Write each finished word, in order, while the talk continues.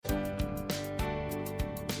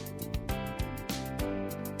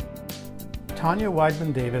Tanya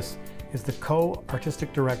Weidman Davis is the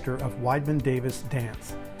co-artistic director of Weidman Davis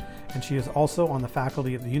Dance, and she is also on the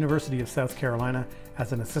faculty at the University of South Carolina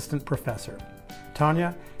as an assistant professor.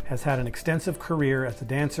 Tanya has had an extensive career as a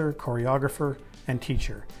dancer, choreographer, and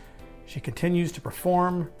teacher. She continues to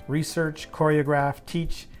perform, research, choreograph,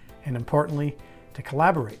 teach, and importantly, to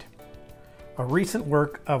collaborate. A recent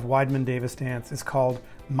work of Weidman Davis Dance is called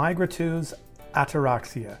Migratu's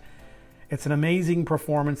Ataraxia. It's an amazing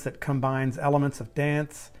performance that combines elements of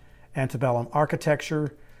dance, antebellum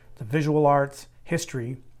architecture, the visual arts,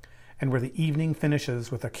 history, and where the evening finishes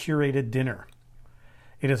with a curated dinner.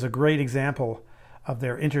 It is a great example of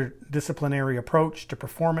their interdisciplinary approach to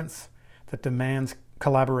performance that demands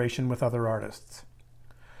collaboration with other artists.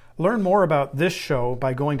 Learn more about this show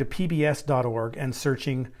by going to pbs.org and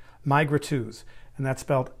searching Migratus, and that's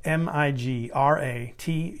spelled Migratuse.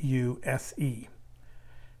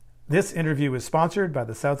 This interview is sponsored by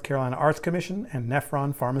the South Carolina Arts Commission and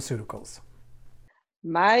Nephron Pharmaceuticals.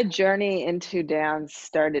 My journey into dance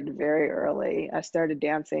started very early. I started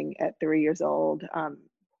dancing at 3 years old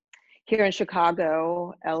here in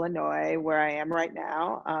Chicago, Illinois, where I am right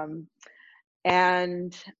now.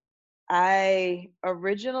 And I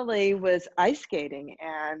originally was ice skating,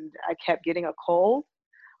 and I kept getting a cold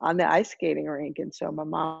on the ice skating rink. And so my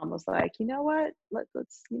mom was like, you know what,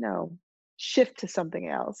 let's shift to something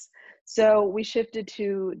else. So we shifted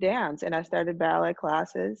to dance, and I started ballet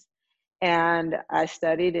classes, and I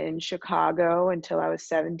studied in Chicago until I was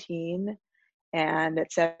 17. And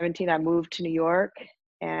at 17, I moved to New York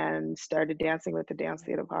and started dancing with the Dance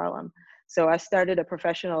Theater of Harlem. So I started a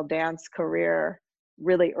professional dance career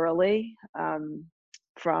really early.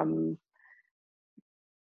 From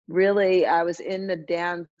really, I was in the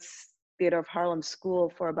Dance Theater of Harlem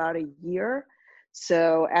school for about a year.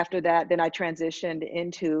 So after that, then I transitioned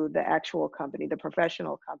into the actual company, the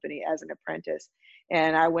professional company, as an apprentice.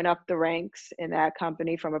 And I went up the ranks in that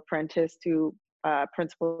company from apprentice to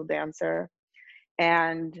principal dancer.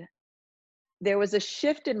 And there was a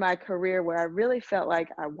shift in my career where I really felt like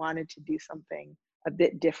I wanted to do something a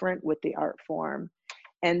bit different with the art form.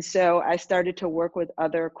 And so I started to work with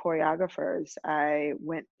other choreographers. I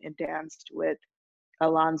went and danced with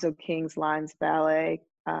Alonzo King's Lines Ballet,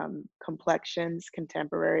 Complexions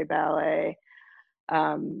Contemporary Ballet,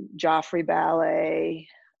 Joffrey Ballet,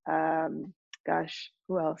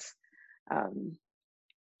 who else?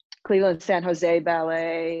 Cleveland San Jose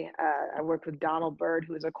Ballet. I worked with Donald Byrd,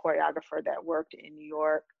 who was a choreographer that worked in New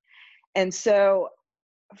York. And so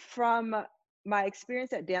from my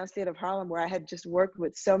experience at Dance Theater of Harlem, where I had just worked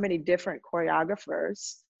with so many different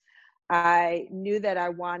choreographers, I knew that I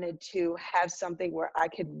wanted to have something where I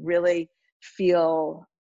could really feel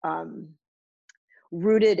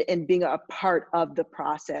rooted in being a part of the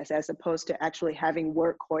process, as opposed to actually having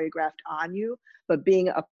work choreographed on you, but being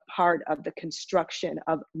a part of the construction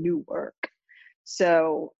of new work.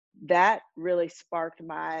 So that really sparked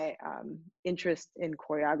my interest in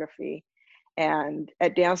choreography. And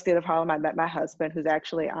at Dance Theater of Harlem, I met my husband, who's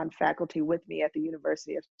actually on faculty with me at the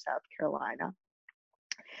University of South Carolina.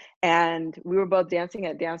 And we were both dancing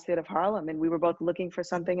at Dance Theater of Harlem, and we were both looking for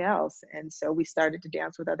something else. And so we started to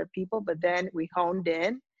dance with other people, but then we honed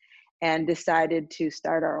in and decided to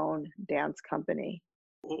start our own dance company.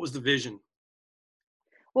 What was the vision?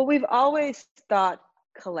 Well, we've always thought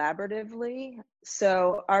collaboratively.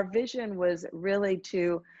 So our vision was really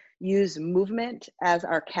to use movement as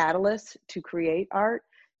our catalyst to create art.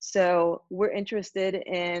 So we're interested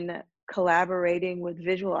in collaborating with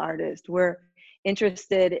visual artists. We're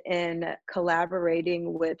interested in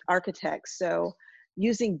collaborating with architects. So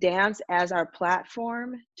using dance as our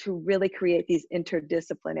platform to really create these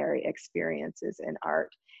interdisciplinary experiences in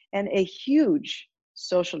art, and a huge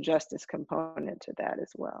social justice component to that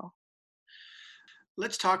as well.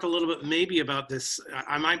 Let's talk a little bit maybe about this.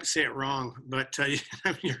 I might say it wrong, but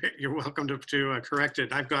you're welcome to correct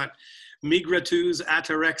it. I've got Migratu's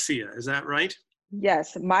Ataraxia. Is that right?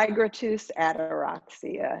 Yes, Migratu's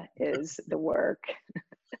Ataraxia is the work.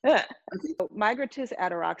 Migratu's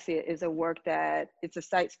Ataraxia is a work that, it's a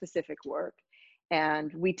site-specific work,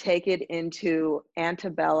 and we take it into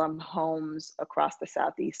antebellum homes across the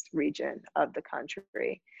southeast region of the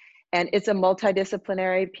country. And it's a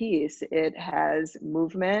multidisciplinary piece. It has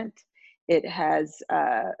movement, it has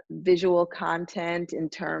visual content in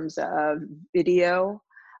terms of video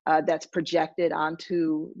that's projected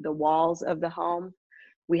onto the walls of the home.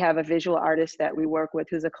 We have a visual artist that we work with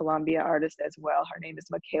who's a Columbia artist as well. Her name is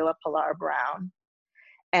Michaela Pilar Brown.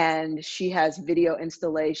 And she has video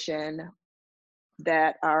installation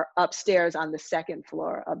that are upstairs on the second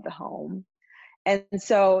floor of the home. And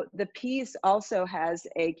so the piece also has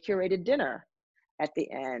a curated dinner at the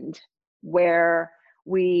end where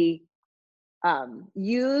we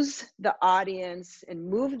use the audience and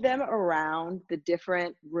move them around the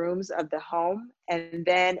different rooms of the home. And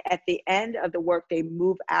then at the end of the work, they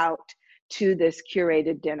move out to this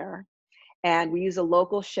curated dinner. And we use a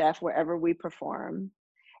local chef wherever we perform.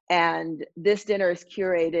 And this dinner is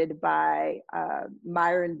curated by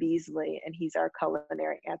Myron Beasley, and he's our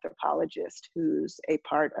culinary anthropologist who's a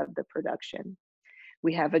part of the production.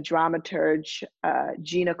 We have a dramaturge,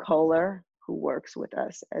 Gina Kohler, who works with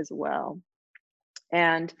us as well.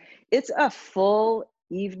 And it's a full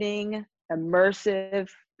evening, immersive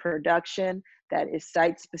production that is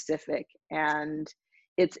site specific. And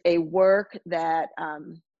it's a work that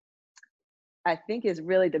I think is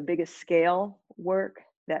really the biggest scale work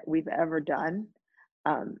that we've ever done.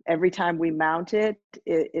 Every time we mount it,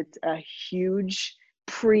 it's a huge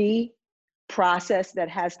pre-process that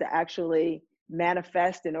has to actually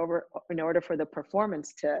manifest in order for the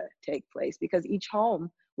performance to take place, because each home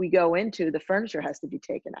we go into, the furniture has to be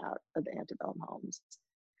taken out of the antebellum homes.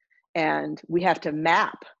 And we have to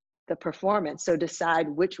map the performance, so decide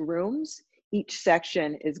which rooms each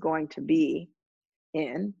section is going to be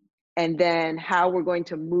in, and then how we're going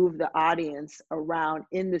to move the audience around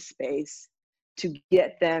in the space to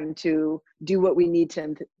get them to do what we need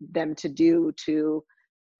them to do to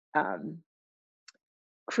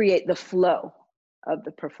create the flow of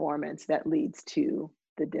the performance that leads to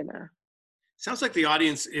the dinner. Sounds like the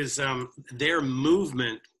audience is their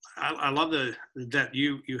movement. I love that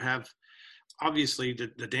you have obviously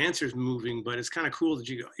the dancers moving, but it's kind of cool that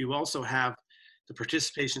you also have the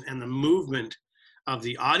participation and the movement of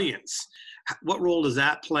the audience. What role does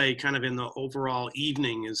that play kind of in the overall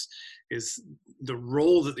evening? Is the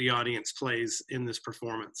role that the audience plays in this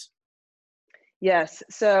performance? Yes,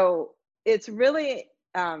 so it's really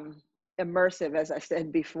immersive, as I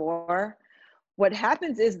said before. What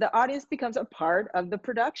happens is the audience becomes a part of the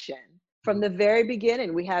production. From the very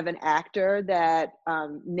beginning, we have an actor that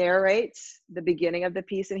narrates the beginning of the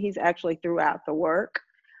piece, and he's actually throughout the work,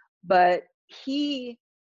 but he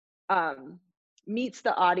meets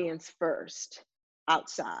the audience first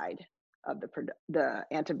outside of the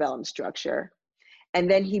antebellum structure, and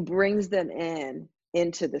then he brings them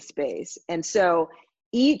into the space. And so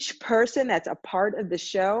each person that's a part of the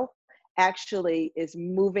show actually is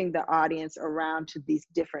moving the audience around to these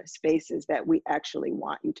different spaces that we actually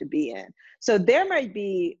want you to be in. So there might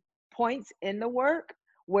be points in the work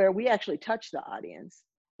where we actually touch the audience,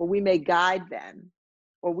 or we may guide them,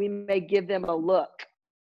 or we may give them a look,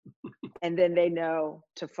 and then they know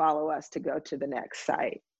to follow us to go to the next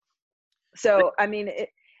site. So, I mean,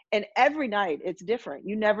 and every night it's different.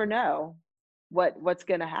 You never know what's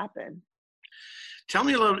going to happen. Tell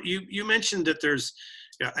me a little, you mentioned that there's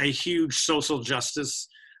a huge social justice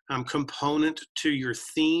component to your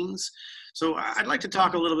themes. So I'd like to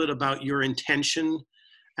talk a little bit about your intention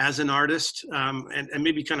as an artist, and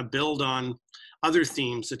maybe kind of build on other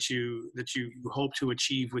themes that you hope to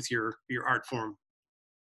achieve with your art form.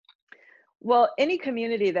 Well, any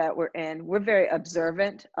community that we're in, we're very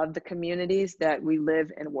observant of the communities that we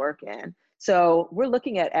live and work in. So we're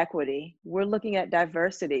looking at equity, we're looking at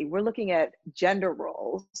diversity, we're looking at gender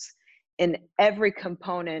roles in every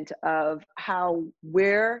component of how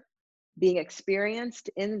we're being experienced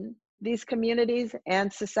in these communities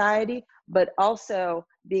and society, but also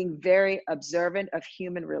being very observant of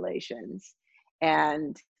human relations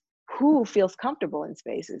and who feels comfortable in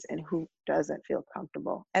spaces and who doesn't feel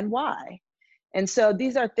comfortable and why. And so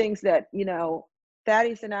these are things that, you know,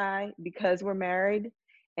 Thaddeus and I, because we're married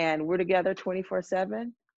and we're together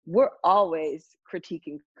 24/7, we're always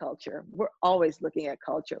critiquing culture. We're always looking at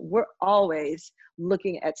culture. We're always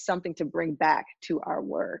looking at something to bring back to our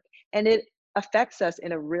work. And it affects us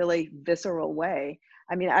in a really visceral way.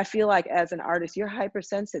 I mean, I feel like as an artist, you're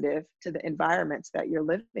hypersensitive to the environments that you're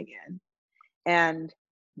living in. And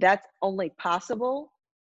that's only possible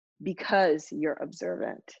because you're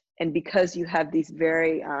observant and because you have these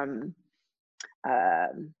very,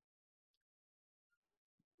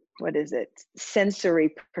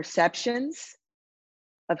 sensory perceptions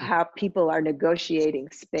of how people are negotiating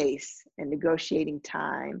space and negotiating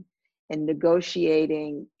time and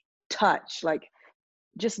negotiating touch. Like,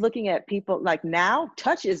 just looking at people, like now,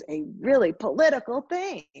 touch is a really political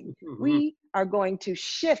thing. Mm-hmm. We are going to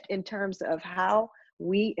shift in terms of how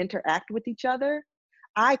we interact with each other.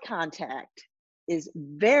 Eye contact is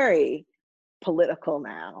very political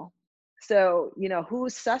now. So, you know,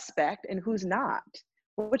 who's suspect and who's not?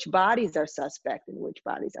 Which bodies are suspect and which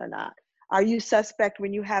bodies are not? Are you suspect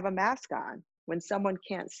when you have a mask on, when someone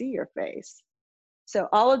can't see your face? So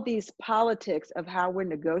all of these politics of how we're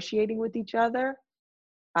negotiating with each other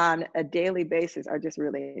on a daily basis are just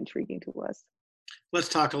really intriguing to us. Let's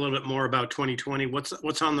talk a little bit more about 2020.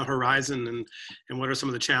 What's on the horizon, and what are some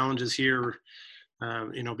of the challenges here?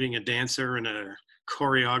 Being a dancer and a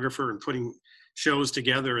choreographer and putting shows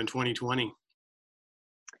together in 2020.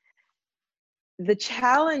 The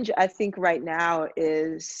challenge, I think, right now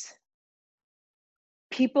is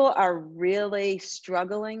people are really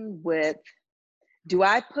struggling with, do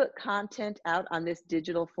I put content out on this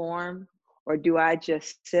digital form, or do I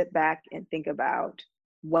just sit back and think about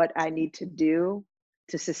what I need to do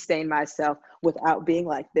to sustain myself without being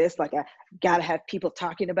like this? Like, I gotta have people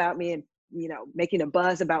talking about me and, making a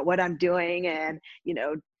buzz about what I'm doing. And,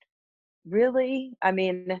 really, I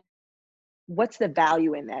mean, what's the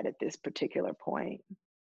value in that at this particular point?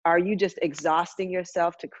 Are you just exhausting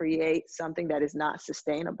yourself to create something that is not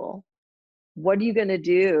sustainable? What are you going to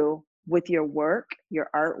do with your work, your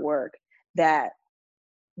artwork, that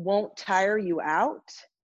won't tire you out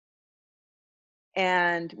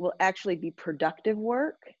and will actually be productive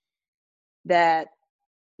work that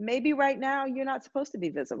maybe right now you're not supposed to be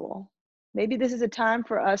visible? Maybe this is a time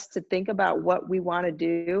for us to think about what we want to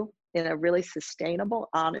do in a really sustainable,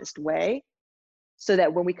 honest way, so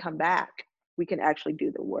that when we come back, we can actually do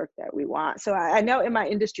the work that we want. So I know in my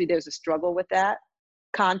industry, there's a struggle with that,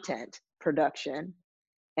 content production,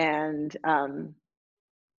 and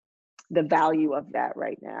the value of that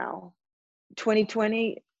right now.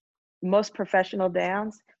 2020, most professional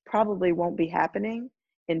dance probably won't be happening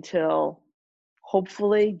until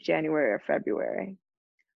hopefully January or February.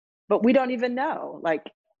 But we don't even know. Like,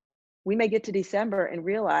 we may get to December and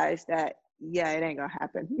realize that, yeah, it ain't gonna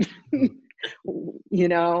happen.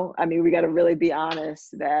 I mean, we got to really be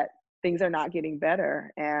honest that things are not getting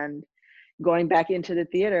better, and going back into the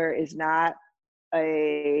theater is not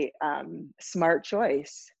a smart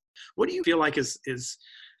choice. What do you feel like is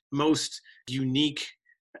most unique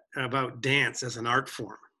about dance as an art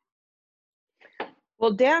form?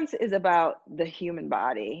 Well, dance is about the human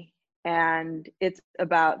body, and it's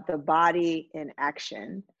about the body in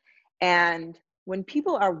action. And when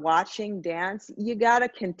people are watching dance, you got to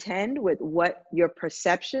contend with what your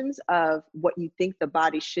perceptions of what you think the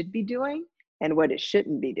body should be doing and what it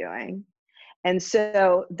shouldn't be doing. And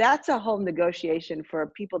so that's a whole negotiation for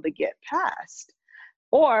people to get past,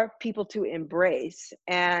 or people to embrace.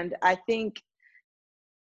 And I think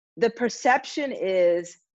the perception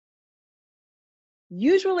is,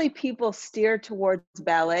 usually people steer towards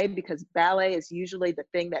ballet because ballet is usually the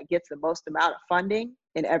thing that gets the most amount of funding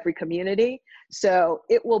in every community. So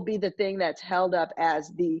it will be the thing that's held up as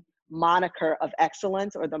the moniker of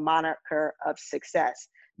excellence or the moniker of success.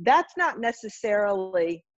 That's not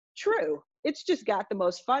necessarily true. It's just got the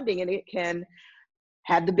most funding, and it can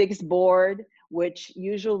have the biggest board, which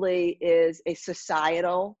usually is a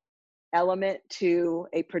societal element to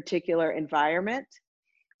a particular environment.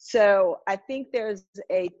 So I think there's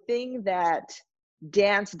a thing that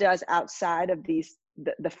dance does outside of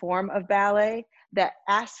the form of ballet that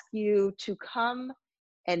asks you to come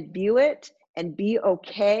and view it and be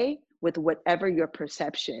okay with whatever your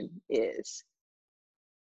perception is.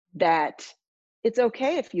 That it's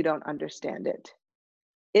okay if you don't understand it.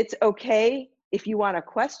 It's okay if you want to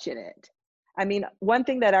question it. I mean, one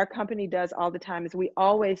thing that our company does all the time is we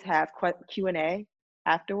always have Q&A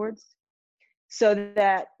afterwards, so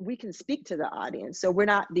that we can speak to the audience. So we're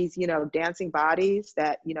not these, dancing bodies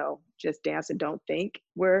that, just dance and don't think.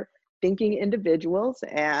 We're thinking individuals,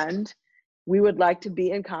 and we would like to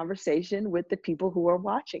be in conversation with the people who are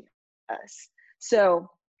watching us. So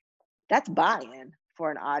that's buy-in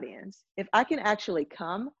for an audience. If I can actually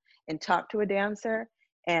come and talk to a dancer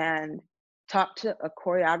and talk to a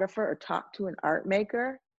choreographer or talk to an art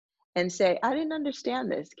maker and say, I didn't understand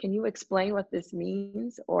this. Can you explain what this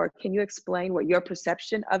means? Or can you explain what your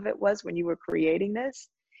perception of it was when you were creating this?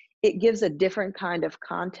 It gives a different kind of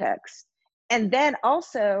context. And then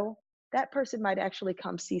also, that person might actually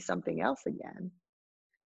come see something else again.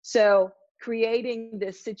 So creating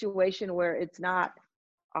this situation where it's not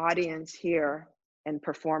audience here and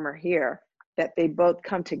performer here, that they both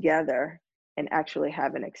come together and actually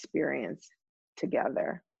have an experience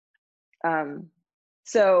together.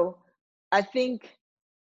 So I think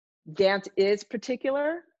dance is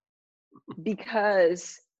particular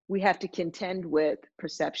because we have to contend with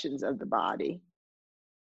perceptions of the body.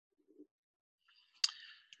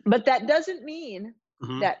 But that doesn't mean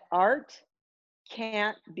that art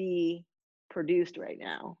can't be produced right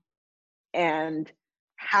now. And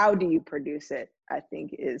how do you produce it, I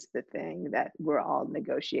think, is the thing that we're all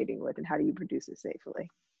negotiating with. And how do you produce it safely?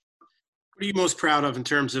 What are you most proud of in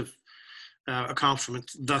terms of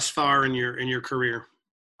accomplishments thus far in your career?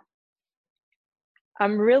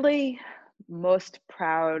 I'm really most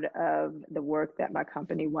proud of the work that my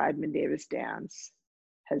company, Weidman Davis Dance,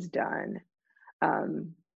 has done.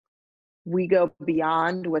 Um, we go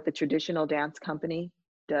beyond what the traditional dance company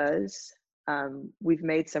does. We've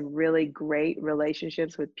made some really great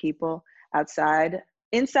relationships with people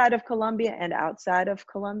inside of Columbia and outside of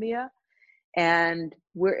Columbia. And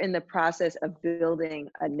we're in the process of building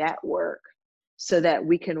a network so that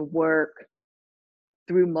we can work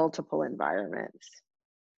through multiple environments.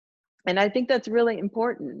 And I think that's really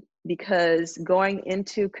important because going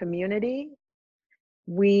into community,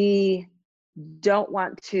 we don't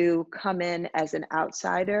want to come in as an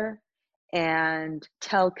outsider and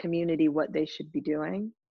tell community what they should be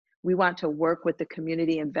doing. We want to work with the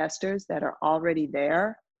community investors that are already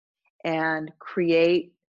there and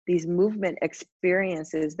create these movement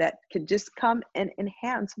experiences that could just come and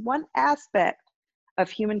enhance one aspect of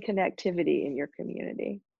human connectivity in your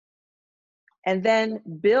community. And then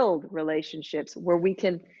build relationships where we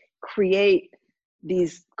can create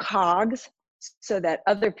these cogs so that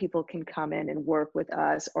other people can come in and work with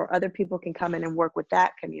us, or other people can come in and work with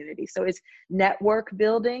that community. So it's network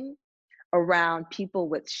building around people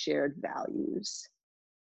with shared values.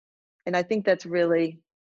 And I think that's really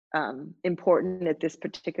important at this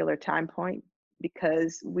particular time point,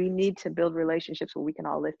 because we need to build relationships where we can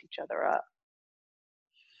all lift each other up.